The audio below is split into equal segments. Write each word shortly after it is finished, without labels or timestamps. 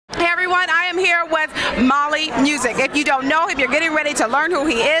everyone. I am here with Molly Music. If you don't know him, you're getting ready to learn who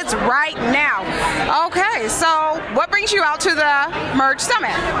he is right now. Okay, so what brings you out to the Merge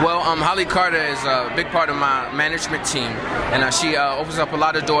Summit? Well, Holly Carter is a big part of my management team, and she opens up a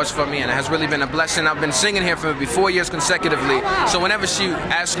lot of doors for me, and it has really been a blessing. I've been singing here for maybe 4 years consecutively, so whenever she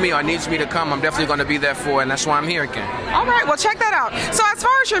asks me or needs me to come, I'm definitely going to be there for her, and that's why I'm here again. All right, well, check that out. So as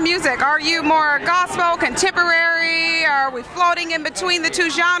far as your music, are you more gospel, contemporary? Are we floating in between the two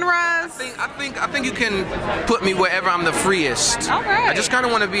genres? I think you can put me wherever I'm the freest. All right. I just kind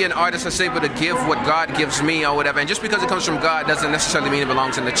of want to be an artist that's able to give what God gives me or whatever, and just because it comes from God doesn't necessarily mean it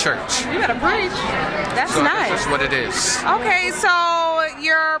belongs in the church. You gotta preach. That's so nice. That's what it is. Okay, so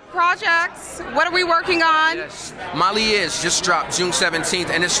your projects, what are we working on? Yes. Molly Is just dropped June 17th,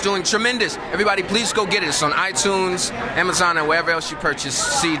 and it's doing tremendous. Everybody, please go get it. It's on iTunes, Amazon, and wherever else you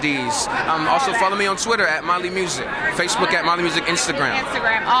purchase CDs. Also, follow me on Twitter at Molly Music, Facebook at Molly Music, Instagram.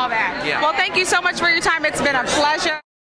 All that. Yeah. Well, thank you so much for your time. It's been a pleasure.